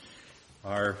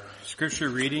Our scripture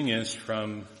reading is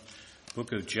from the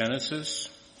book of Genesis,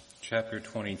 chapter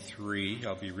 23.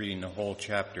 I'll be reading the whole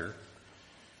chapter.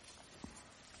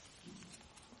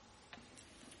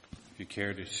 If you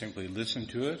care to simply listen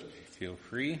to it, feel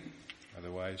free.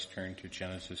 Otherwise, turn to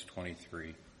Genesis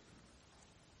 23.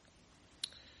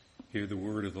 Hear the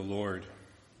word of the Lord.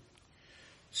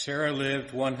 Sarah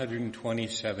lived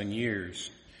 127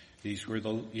 years. These were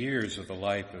the years of the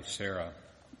life of Sarah.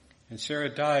 And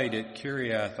Sarah died at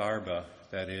Kiriath Arba,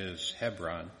 that is,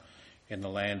 Hebron, in the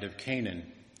land of Canaan.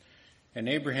 And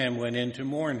Abraham went in to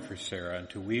mourn for Sarah and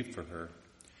to weep for her.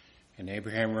 And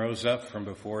Abraham rose up from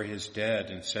before his dead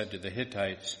and said to the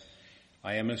Hittites,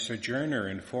 I am a sojourner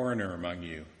and foreigner among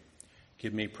you.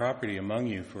 Give me property among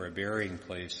you for a burying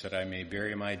place, that I may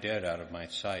bury my dead out of my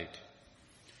sight.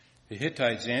 The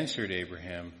Hittites answered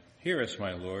Abraham, Hear us,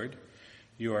 my lord.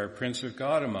 You are a prince of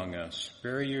God among us.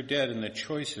 Bury your dead in the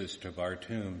choicest of our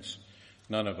tombs.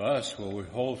 None of us will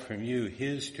withhold from you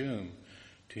his tomb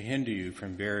to hinder you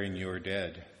from burying your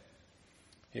dead.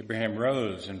 Abraham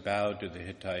rose and bowed to the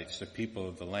Hittites, the people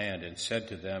of the land, and said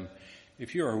to them,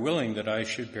 If you are willing that I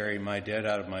should bury my dead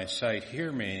out of my sight,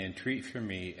 hear me and entreat for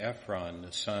me Ephron,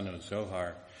 the son of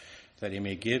Zohar, that he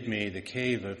may give me the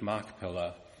cave of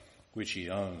Machpelah, which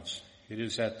he owns. It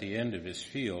is at the end of his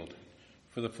field.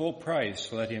 For the full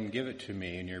price, let him give it to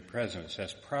me in your presence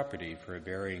as property for a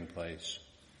burying place.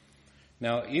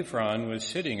 Now Ephron was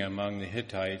sitting among the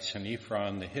Hittites, and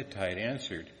Ephron the Hittite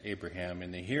answered Abraham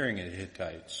in the hearing of the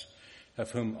Hittites,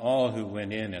 of whom all who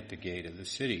went in at the gate of the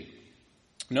city.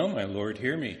 No, my lord,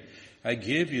 hear me. I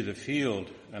give you the field,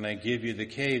 and I give you the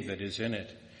cave that is in it.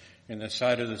 In the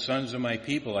sight of the sons of my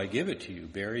people, I give it to you.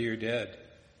 Bury your dead.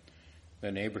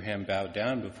 Then Abraham bowed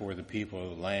down before the people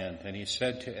of the land, and he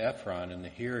said to Ephron in the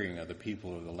hearing of the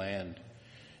people of the land,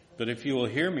 But if you will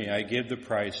hear me, I give the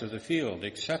price of the field.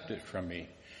 Accept it from me,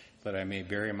 that I may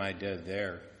bury my dead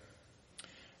there.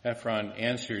 Ephron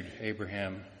answered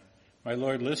Abraham, My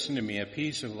lord, listen to me. A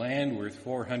piece of land worth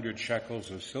 400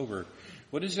 shekels of silver.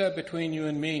 What is that between you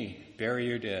and me? Bury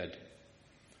your dead.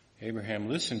 Abraham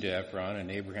listened to Ephron,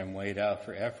 and Abraham weighed out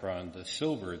for Ephron the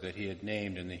silver that he had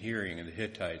named in the hearing of the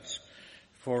Hittites,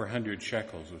 400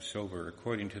 shekels of silver,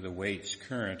 according to the weights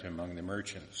current among the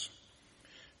merchants.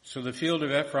 So the field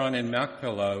of Ephron in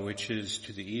Machpelah, which is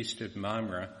to the east of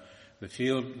Mamre, the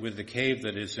field with the cave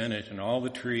that is in it, and all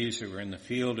the trees that were in the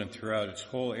field and throughout its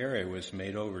whole area, was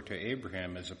made over to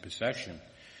Abraham as a possession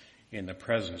in the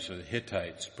presence of the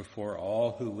Hittites, before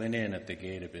all who went in at the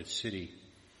gate of his city.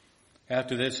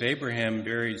 After this, Abraham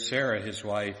buried Sarah, his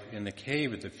wife, in the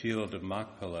cave of the field of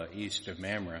Machpelah, east of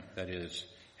Mamre, that is,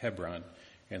 Hebron,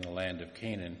 in the land of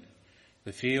Canaan.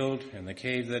 The field and the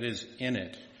cave that is in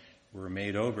it were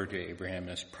made over to Abraham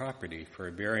as property for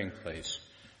a burying place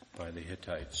by the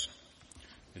Hittites.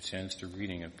 This ends the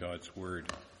reading of God's word.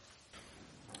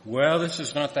 Well, this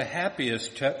is not the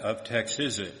happiest of texts,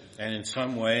 is it? And in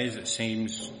some ways it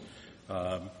seems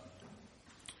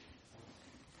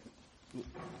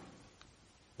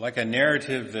like a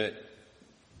narrative that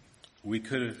we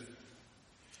could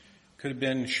have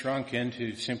been shrunk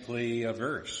into simply a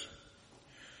verse.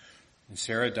 And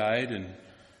Sarah died, and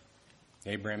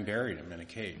Abraham buried him in a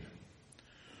cave.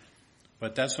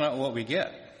 But that's not what we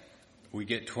get. We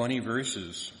get 20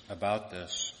 verses about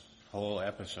this whole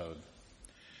episode.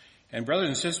 And brothers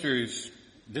and sisters,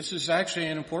 this is actually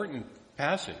an important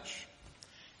passage.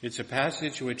 It's a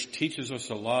passage which teaches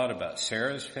us a lot about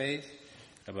Sarah's faith,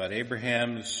 about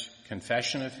Abraham's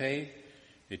confession of faith.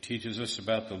 It teaches us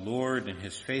about the Lord and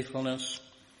his faithfulness,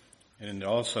 and it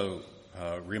also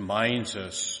reminds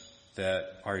us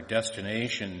that our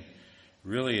destination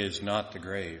really is not the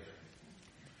grave.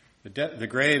 The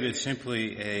grave is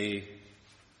simply a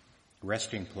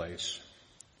resting place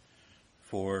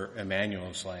for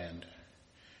Emmanuel's land.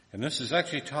 And this is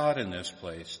actually taught in this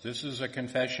place. This is a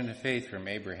confession of faith from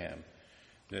Abraham,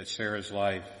 that Sarah's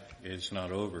life is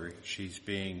not over. She's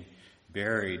being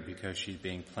buried because she's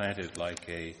being planted like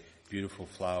a beautiful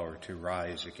flower to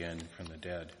rise again from the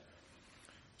dead.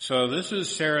 So this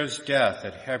is Sarah's death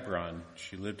at Hebron.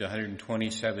 She lived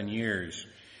 127 years,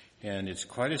 and it's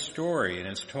quite a story, and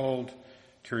it's told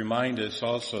to remind us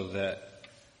also that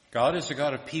God is a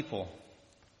God of people.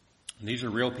 And these are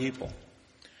real people.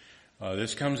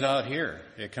 This comes out here.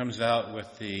 It comes out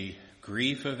with the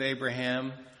grief of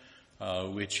Abraham,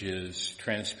 which is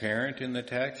transparent in the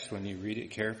text when you read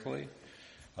it carefully.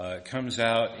 It comes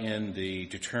out in the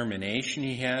determination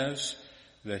he has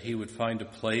that he would find a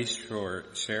place for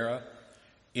Sarah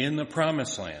in the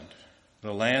promised land,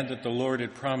 the land that the Lord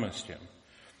had promised him.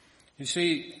 You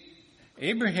see,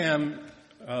 Abraham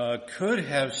could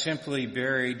have simply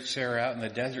buried Sarah out in the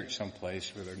desert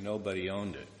someplace where nobody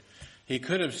owned it. He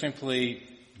could have simply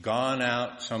gone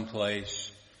out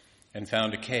someplace and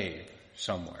found a cave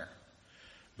somewhere.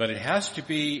 But it has to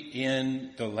be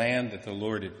in the land that the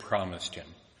Lord had promised him.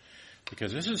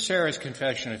 Because this is Sarah's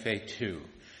confession of faith too.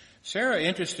 Sarah,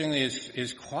 interestingly,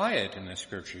 is quiet in the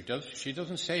scripture. She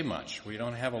doesn't say much. We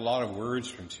don't have a lot of words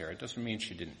from Sarah. It doesn't mean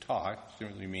she didn't talk. It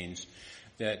simply means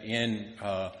that in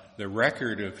the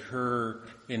record of her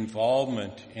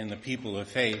involvement in the people of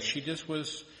faith, she just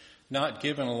was not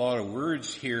given a lot of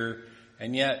words here.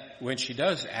 And yet, when she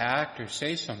does act or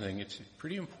say something, it's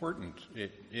pretty important.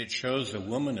 It shows a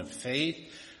woman of faith,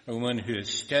 a woman who is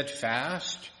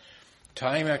steadfast.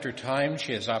 Time after time,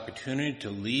 she has opportunity to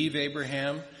leave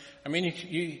Abraham. I mean,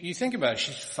 you think about it.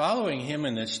 She's following him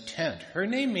in this tent. Her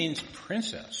name means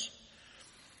princess.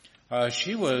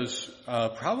 She was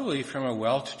probably from a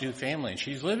well-to-do family, and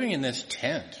she's living in this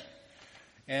tent.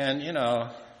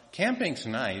 And, camping's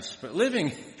nice, but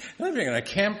living in a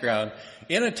campground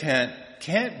in a tent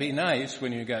can't be nice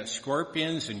when you've got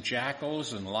scorpions and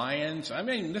jackals and lions. I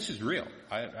mean, this is real.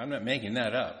 I'm not making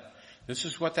that up. This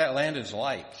is what that land is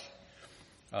like.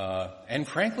 And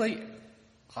frankly,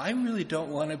 I really don't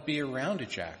want to be around a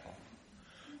jackal.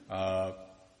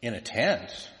 In a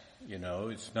tent,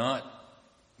 it's not,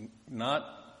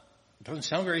 doesn't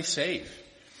sound very safe.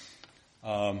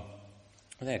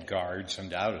 They had guards,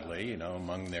 undoubtedly,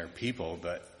 among their people,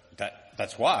 but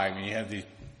that's why. I mean, you have these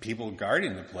people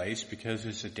guarding the place because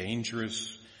it's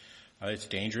dangerous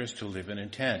to live in a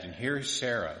tent. And here's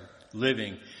Sarah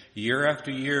living year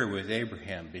after year with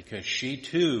Abraham because she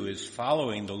too is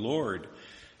following the Lord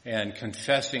and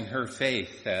confessing her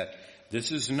faith that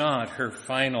this is not her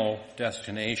final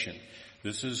destination.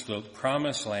 This is the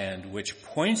promised land which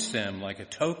points them like a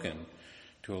token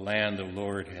to a land the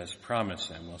Lord has promised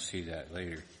them. We'll see that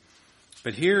later.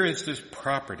 But here is this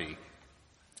property.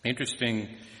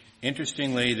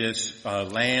 Interestingly, this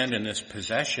land and this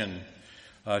possession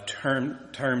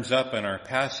terms up in our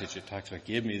passage. It talks about,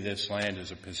 give me this land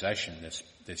as a possession,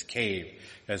 this cave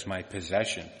as my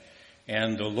possession.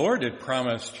 And the Lord had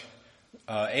promised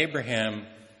Abraham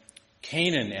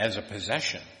Canaan as a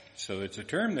possession. So it's a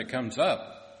term that comes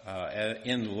up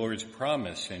in the Lord's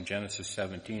promise in Genesis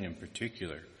 17 in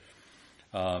particular.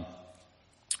 But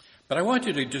I want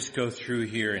you to just go through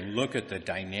here and look at the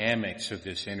dynamics of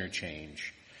this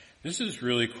interchange. This is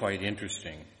really quite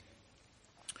interesting.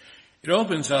 It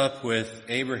opens up with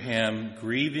Abraham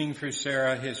grieving for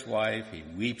Sarah, his wife. He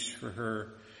weeps for her.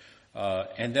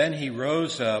 And then he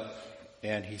rose up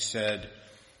and he said,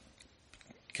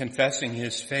 confessing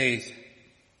his faith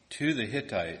to the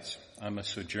Hittites, I'm a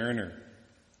sojourner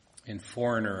and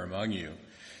foreigner among you.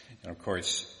 And of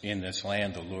course, in this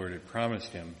land the Lord had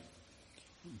promised him,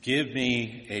 give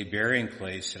me a burying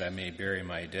place that I may bury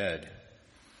my dead.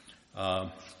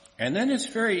 And then it's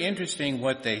very interesting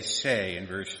what they say in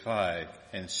verse 5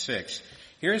 and 6.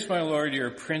 Here's my Lord, you're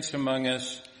a prince among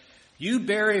us. You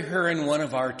bury her in one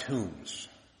of our tombs.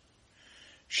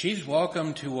 She's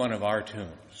welcome to one of our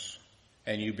tombs.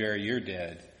 And you bury your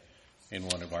dead in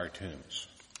one of our tombs.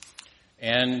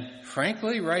 And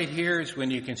frankly, right here is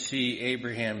when you can see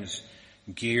Abraham's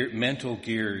mental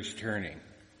gears turning.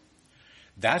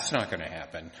 That's not going to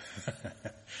happen.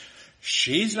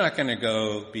 She's not going to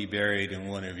go be buried in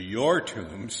one of your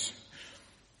tombs.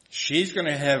 She's going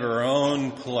to have her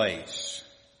own place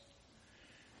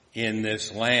in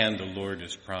this land the Lord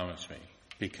has promised me.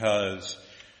 Because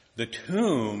the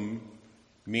tomb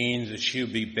means that she'll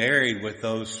be buried with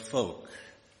those folk.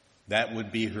 That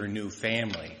would be her new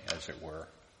family, as it were.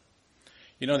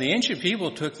 The ancient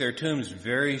people took their tombs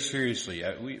very seriously.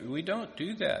 We don't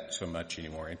do that so much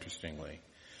anymore, interestingly.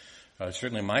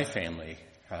 Certainly my family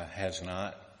has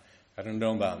not. I don't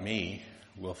know about me.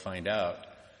 We'll find out.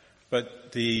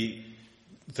 But the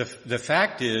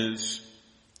fact is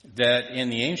that in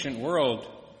the ancient world,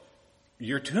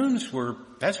 your tombs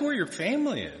that's where your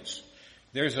family is.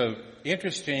 There's an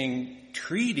interesting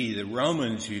treaty the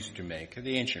Romans used to make,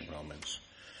 the ancient Romans.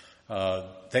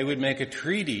 They would make a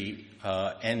treaty,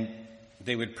 and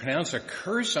they would pronounce a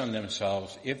curse on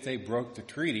themselves if they broke the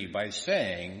treaty by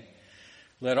saying,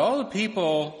 let all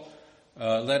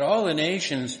the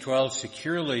nations dwell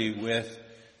securely with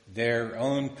their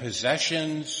own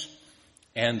possessions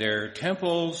and their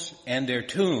temples and their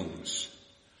tombs,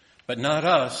 but not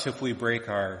us if we break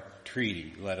our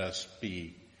treaty. Let us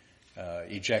be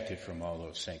ejected from all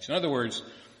those things. In other words,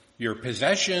 your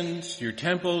possessions, your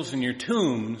temples, and your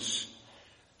tombs,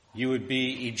 you would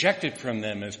be ejected from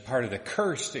them as part of the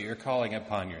curse that you're calling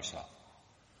upon yourself.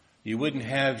 You wouldn't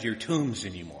have your tombs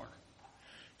anymore.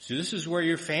 See, this is where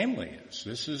your family is.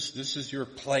 This is your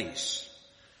place.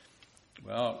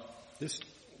 Well,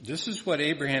 this is what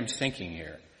Abraham's thinking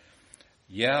here.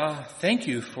 Yeah, thank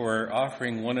you for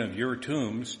offering one of your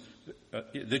tombs,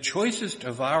 the choicest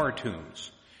of our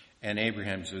tombs. And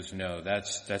Abraham says, no,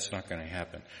 that's not going to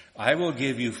happen. I will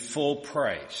give you full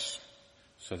price.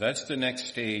 So that's the next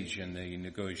stage in the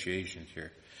negotiations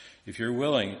here. If you're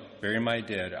willing, bury my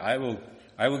dead, I will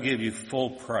give you full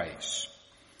price.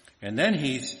 And then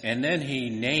he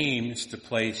names the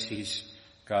place he's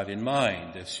got in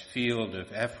mind, this field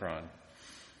of Ephron.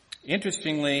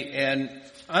 Interestingly, and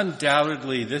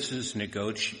undoubtedly this is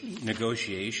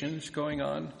negotiations going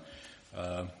on,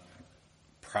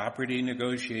 property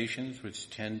negotiations, which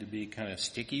tend to be kind of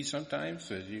sticky sometimes,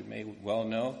 as you may well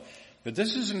know. But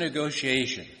this is a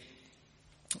negotiation.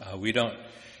 We don't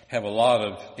have a lot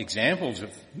of examples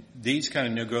of these kind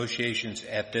of negotiations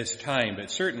at this time, but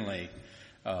certainly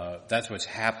that's what's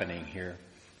happening here.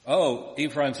 Oh,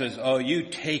 Ephron says, oh, you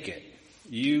take it.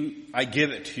 I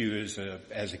give it to you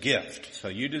as a gift. So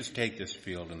you just take this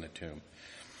field and the tomb.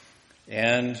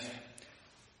 And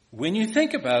when you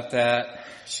think about that,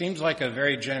 seems like a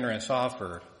very generous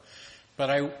offer. But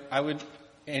I would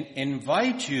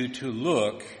invite you to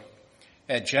look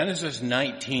at Genesis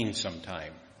 19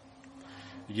 sometime.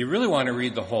 You really want to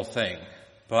read the whole thing.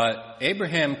 But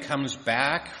Abraham comes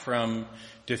back from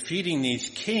defeating these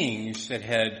kings that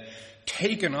had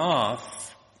taken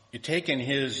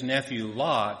his nephew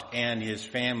Lot and his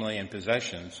family and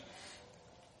possessions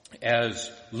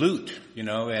as loot,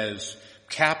 as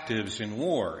captives in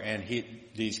war. And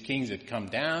these kings had come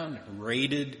down,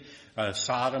 raided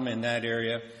Sodom in that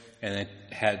area, and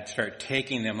had started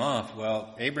taking them off.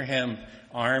 Well, Abraham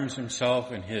arms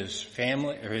himself and his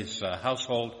family, or his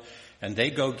household, and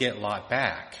they go get Lot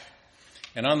back.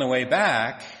 And on the way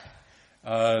back,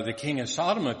 the king of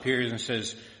Sodom appears and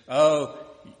says, oh,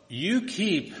 you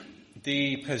keep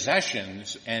the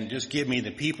possessions and just give me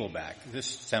the people back. This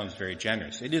sounds very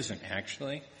generous. It isn't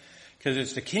actually, because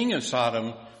it's the king of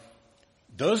Sodom.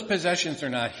 Those possessions are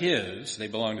not his. They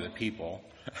belong to the people.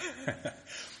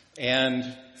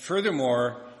 And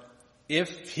furthermore,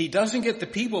 if he doesn't get the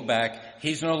people back,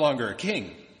 he's no longer a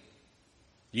king.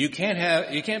 You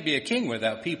can't be a king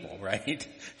without people, right?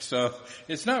 So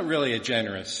it's not really a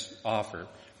generous offer.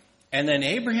 And then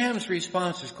Abraham's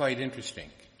response is quite interesting.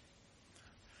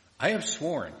 I have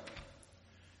sworn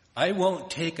I won't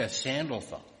take a sandal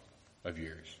thumb of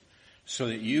yours so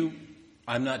that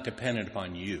I'm not dependent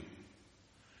upon you.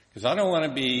 Because I don't want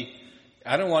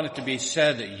it to be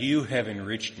said that you have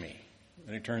enriched me.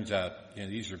 And it turns out,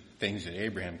 these are things that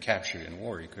Abraham captured in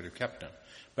war. He could have kept them.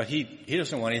 But he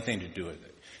doesn't want anything to do with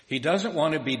it. He doesn't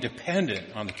want to be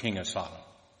dependent on the king of Sodom.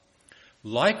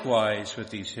 Likewise with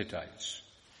these Hittites.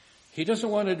 He doesn't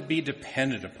want to be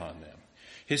dependent upon them.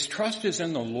 His trust is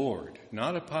in the Lord,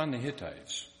 not upon the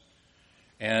Hittites.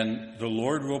 And the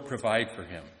Lord will provide for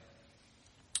him.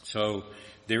 So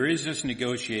there is this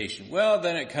negotiation. Well,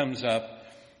 then it comes up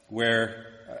where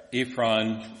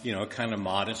Ephron, kind of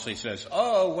modestly says,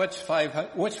 oh, what's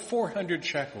 400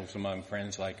 shekels among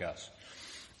friends like us?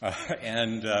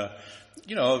 A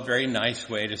very nice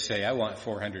way to say, I want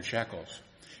 400 shekels.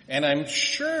 And I'm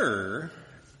sure,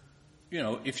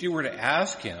 if you were to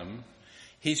ask him,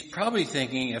 he's probably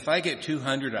thinking, if I get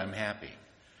 200, I'm happy.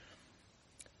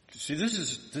 See, this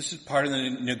is part of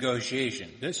the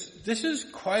negotiation. This is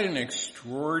quite an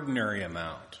extraordinary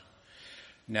amount.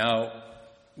 Now,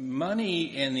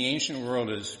 money in the ancient world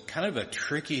is kind of a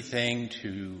tricky thing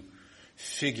to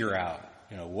figure out,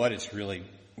 what it's really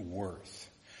worth.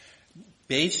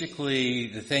 Basically,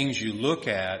 the things you look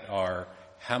at are,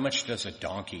 how much does a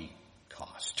donkey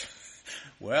cost?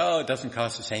 Well, it doesn't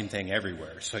cost the same thing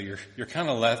everywhere. So you're kind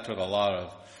of left with a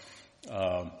lot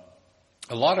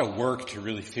of work to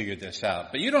really figure this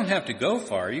out. But you don't have to go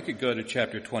far. You could go to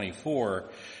chapter 24,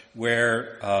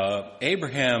 where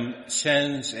Abraham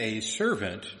sends a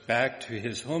servant back to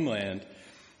his homeland.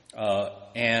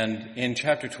 And in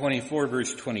chapter 24,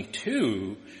 verse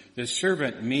 22, the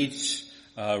servant meets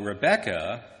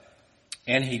Rebekah,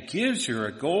 and he gives her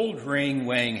a gold ring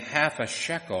weighing half a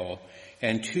shekel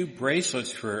and 2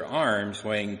 bracelets for her arms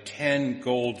weighing 10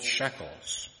 gold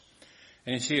shekels.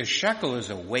 And you see, a shekel is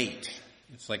a weight.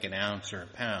 It's like an ounce or a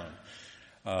pound.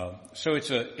 So it's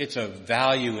a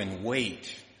value in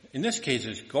weight. In this case,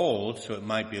 it's gold, so it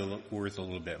might be worth a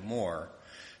little bit more.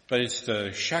 But it's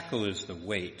the shekel is the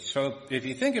weight. So if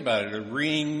you think about it, a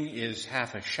ring is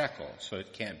half a shekel, so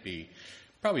it can't be,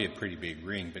 probably a pretty big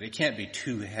ring, but it can't be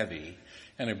too heavy.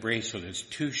 And a bracelet is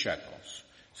 2 shekels.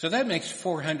 So that makes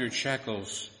 400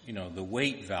 shekels, the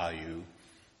weight value,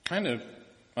 kind of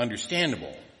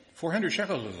understandable. 400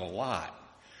 shekels is a lot.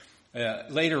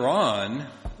 Later on,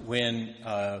 when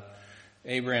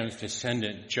Abraham's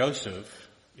descendant Joseph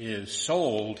is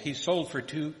sold, he's sold for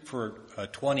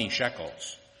 20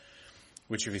 shekels,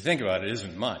 which if you think about it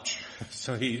isn't much.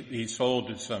 So he's sold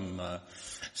to some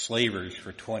slavers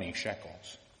for 20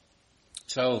 shekels.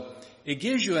 So it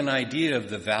gives you an idea of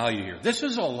the value here. This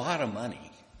is a lot of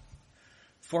money.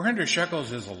 400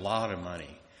 shekels is a lot of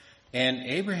money. And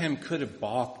Abraham could have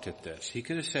balked at this. He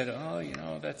could have said,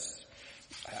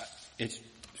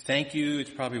 thank you, it's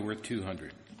probably worth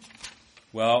 200.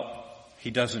 Well,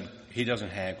 he doesn't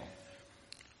haggle.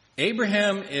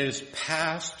 Abraham is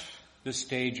past the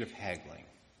stage of haggling.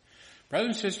 Brothers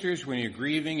and sisters, when you're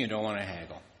grieving, you don't want to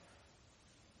haggle.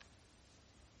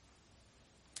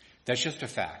 That's just a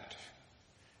fact.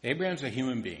 Abraham's a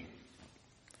human being.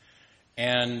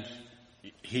 And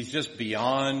he's just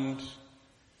beyond,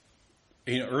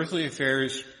 earthly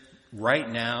affairs right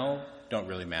now don't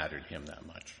really matter to him that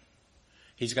much.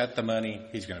 He's got the money,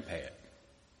 he's going to pay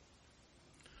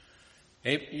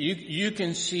it. You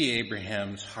can see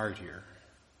Abraham's heart here.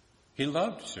 He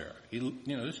loved Sarah.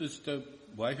 This is the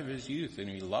wife of his youth, and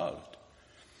he loved.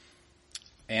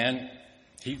 And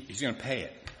he's going to pay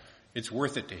it. It's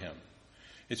worth it to him.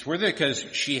 It's worth it because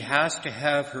she has to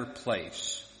have her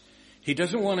place. He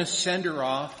doesn't want to send her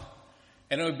off,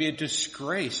 and it would be a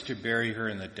disgrace to bury her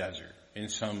in the desert, in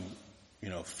some,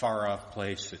 far off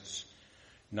place that's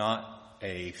not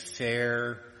a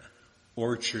fair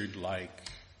orchard-like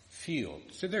field.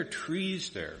 So there are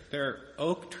trees there. There are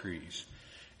oak trees.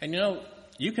 And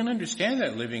you can understand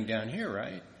that living down here,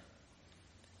 right?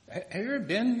 Have you ever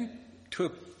been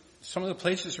to some of the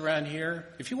places around here?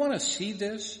 If you want to see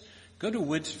this, go to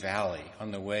Woods Valley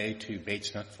on the way to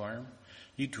Bates Nut Farm.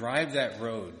 You drive that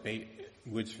road,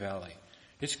 Woods Valley.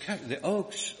 The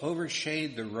oaks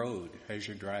overshade the road as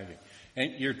you're driving.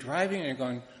 And you're driving and you're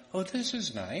going, oh, this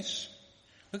is nice.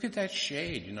 Look at that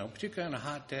shade, particularly on a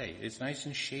hot day. It's nice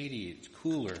and shady. It's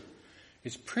cooler.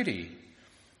 It's pretty.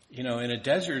 In a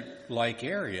desert-like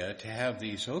area, to have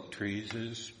these oak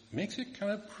trees makes it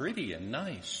kind of pretty and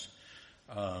nice.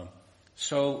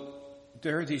 So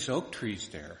there are these oak trees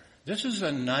there. This is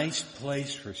a nice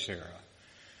place for Sarah.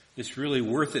 It's really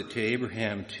worth it to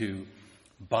Abraham to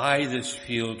buy this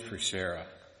field for Sarah.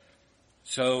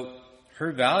 So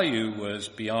her value was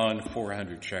beyond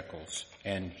 400 shekels,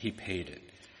 and he paid it.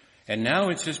 And now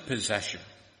it's his possession.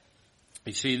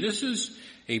 You see, this is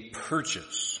a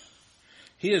purchase.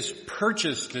 He has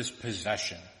purchased this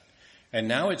possession, and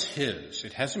now it's his.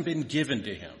 It hasn't been given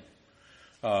to him.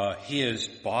 He has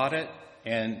bought it,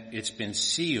 and it's been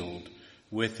sealed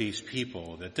with these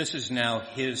people, that this is now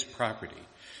his property.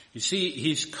 You see,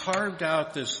 he's carved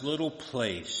out this little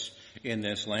place in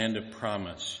this land of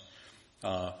promise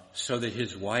so that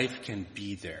his wife can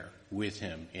be there with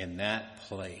him in that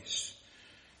place.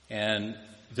 And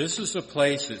this is a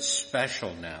place that's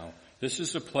special now. This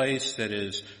is a place that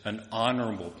is an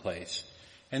honorable place.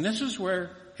 And this is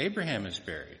where Abraham is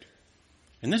buried.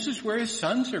 And this is where his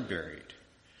sons are buried.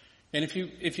 And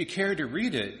if you care to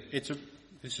read it,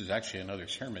 this is actually another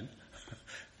sermon,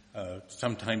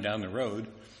 sometime down the road.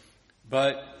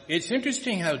 But it's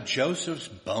interesting how Joseph's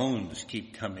bones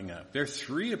keep coming up. There are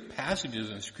 3 passages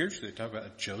in Scripture that talk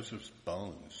about Joseph's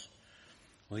bones.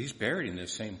 Well, he's buried in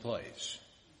this same place.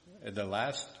 The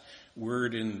last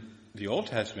word in the Old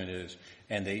Testament is,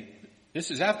 this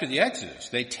is after the Exodus.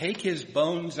 They take his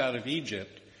bones out of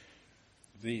Egypt,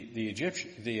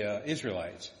 the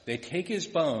Israelites. They take his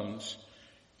bones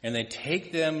and they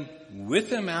take them with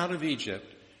them out of Egypt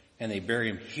and they bury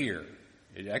him here.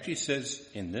 It actually says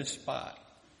in this spot.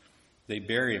 They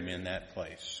bury him in that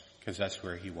place because that's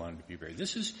where he wanted to be buried.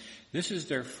 This is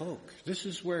their folk. This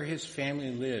is where his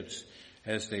family lives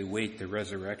as they wait the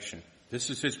resurrection. This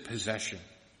is his possession.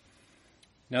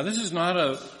 Now, this is not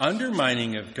an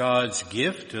undermining of God's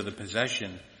gift to the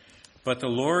possession, but the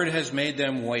Lord has made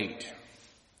them wait.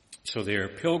 So they are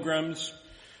pilgrims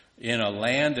in a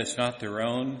land that's not their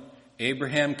own.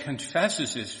 Abraham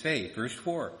confesses his faith. Verse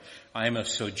 4, I am a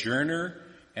sojourner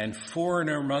and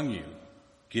foreigner among you.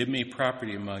 Give me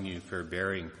property among you for a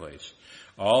burying place.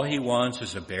 All he wants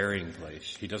is a burying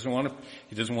place. He doesn't want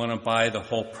to buy the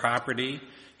whole property.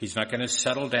 He's not going to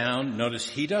settle down. Notice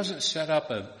he doesn't set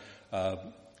up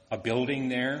a building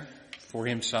there for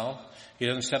himself. He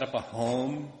doesn't set up a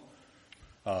home.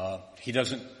 He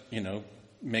doesn't,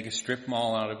 make a strip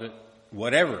mall out of it.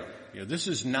 Whatever. This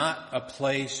is not a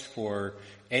place for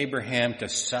Abraham to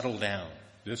settle down.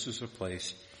 This is a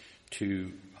place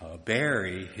to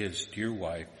bury his dear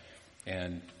wife,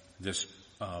 and this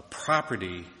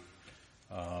property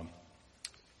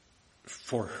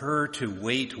for her to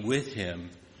wait with him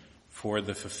for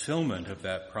the fulfillment of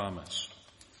that promise.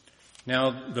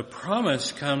 Now, the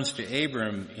promise comes to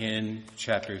Abram in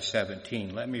chapter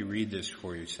 17. Let me read this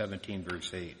for you, 17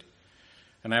 verse 8.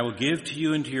 And I will give to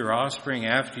you and to your offspring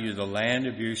after you the land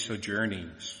of your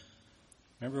sojournings.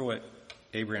 Remember what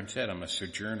Abraham said, I'm a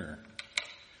sojourner.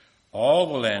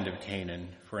 All the land of Canaan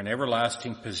for an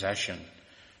everlasting possession,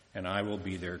 and I will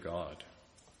be their God.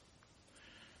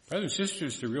 Brothers and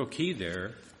sisters, the real key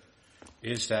there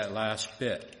is that last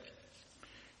bit.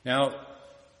 Now,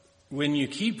 when you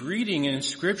keep reading in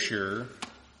Scripture,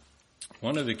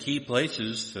 one of the key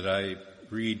places that I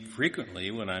read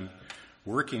frequently when I'm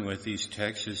working with these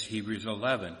texts is Hebrews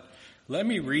 11. Let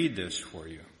me read this for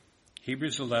you.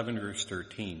 Hebrews 11 verse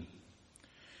 13.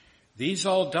 These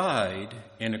all died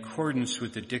in accordance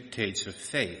with the dictates of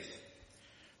faith,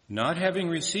 not having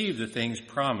received the things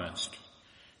promised,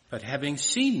 but having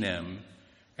seen them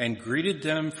and greeted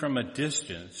them from a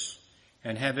distance,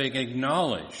 and having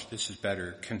acknowledged, this is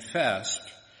better, confessed,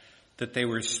 that they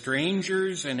were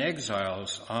strangers and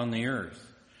exiles on the earth.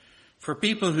 For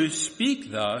people who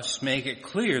speak thus make it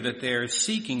clear that they are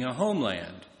seeking a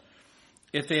homeland.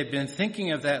 If they had been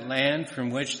thinking of that land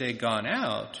from which they had gone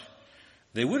out,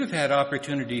 they would have had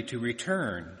opportunity to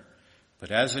return.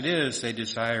 But as it is, they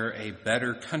desire a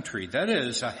better country, that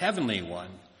is, a heavenly one.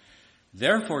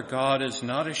 Therefore God is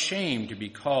not ashamed to be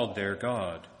called their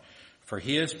God, for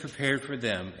he has prepared for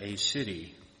them a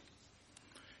city.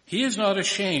 He is not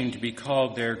ashamed to be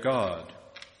called their God,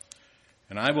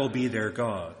 and I will be their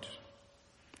God.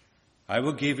 I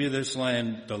will give you this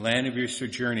land, the land of your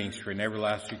sojournings, for an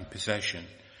everlasting possession,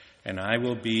 and I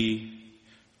will be,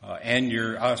 and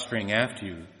your offspring after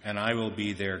you, and I will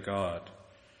be their God.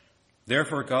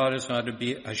 Therefore God is not to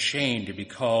be ashamed to be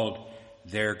called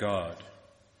their God.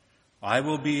 I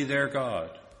will be their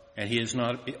God, and he is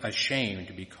not ashamed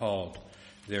to be called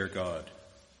their God.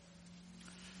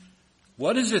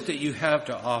 What is it that you have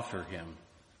to offer him?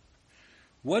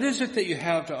 What is it that you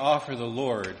have to offer the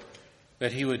Lord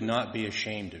that he would not be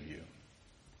ashamed of you?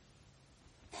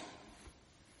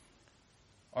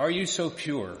 Are you so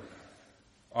pure?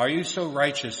 Are you so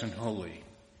righteous and holy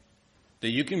that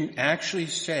you can actually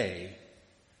say,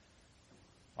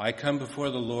 I come before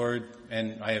the Lord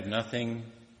and I have nothing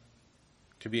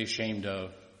to be ashamed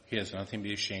of. He has nothing to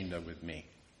be ashamed of with me.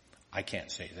 I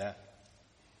can't say that.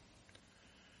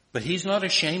 But he's not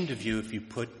ashamed of you if you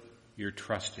put your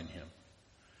trust in him,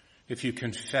 if you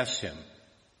confess him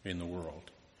in the world.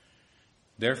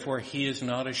 Therefore, he is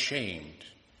not ashamed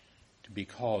to be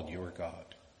called your God.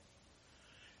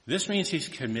 This means he's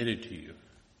committed to you.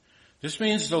 This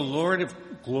means the Lord of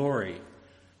glory,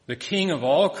 the King of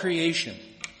all creation,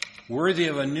 worthy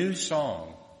of a new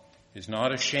song, is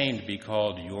not ashamed to be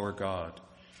called your God.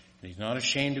 And he's not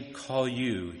ashamed to call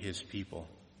you his people.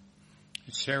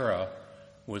 Sarah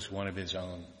was one of his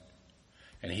own,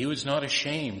 and he was not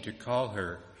ashamed to call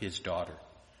her his daughter.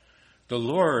 The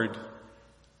Lord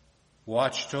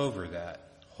watched over that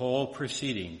whole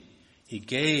proceeding. He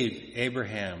gave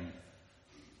Abraham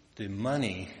the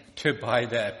money to buy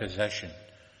that possession,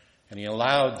 and he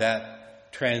allowed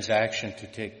that transaction to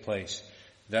take place.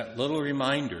 That little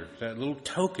reminder, that little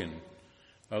token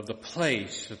of the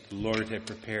place that the Lord had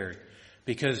prepared.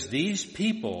 Because these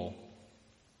people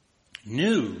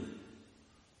knew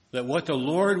that what the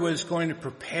Lord was going to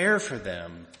prepare for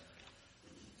them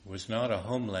was not a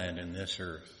homeland in this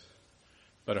earth,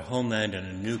 but a homeland in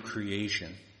a new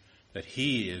creation that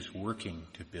he is working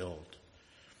to build.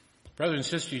 Brothers and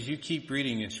sisters, you keep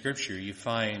reading in Scripture, you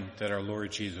find that our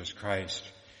Lord Jesus Christ,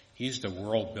 he's the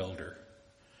world builder.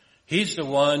 He's the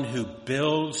one who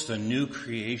builds the new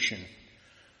creation.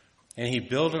 And he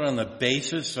built it on the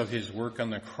basis of his work on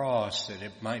the cross, that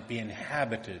it might be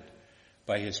inhabited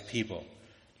by his people.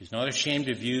 He's not ashamed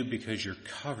of you because you're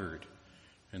covered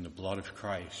in the blood of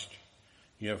Christ.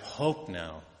 You have hope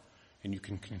now, and you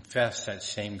can confess that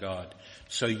same God.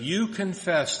 So you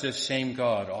confess this same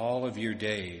God all of your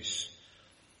days.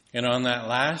 And on that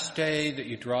last day that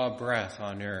you draw breath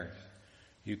on earth,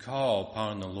 you call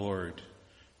upon the Lord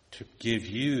to give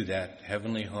you that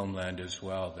heavenly homeland as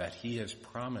well that he has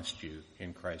promised you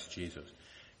in Christ Jesus,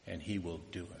 and he will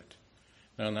do it.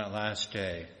 And on that last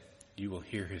day, you will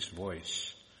hear his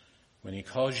voice when he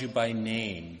calls you by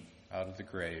name out of the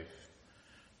grave.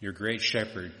 Your great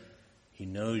shepherd, he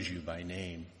knows you by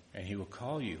name, and he will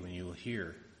call you and you will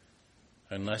hear,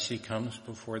 unless he comes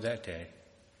before that day.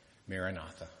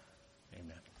 Maranatha.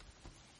 Amen.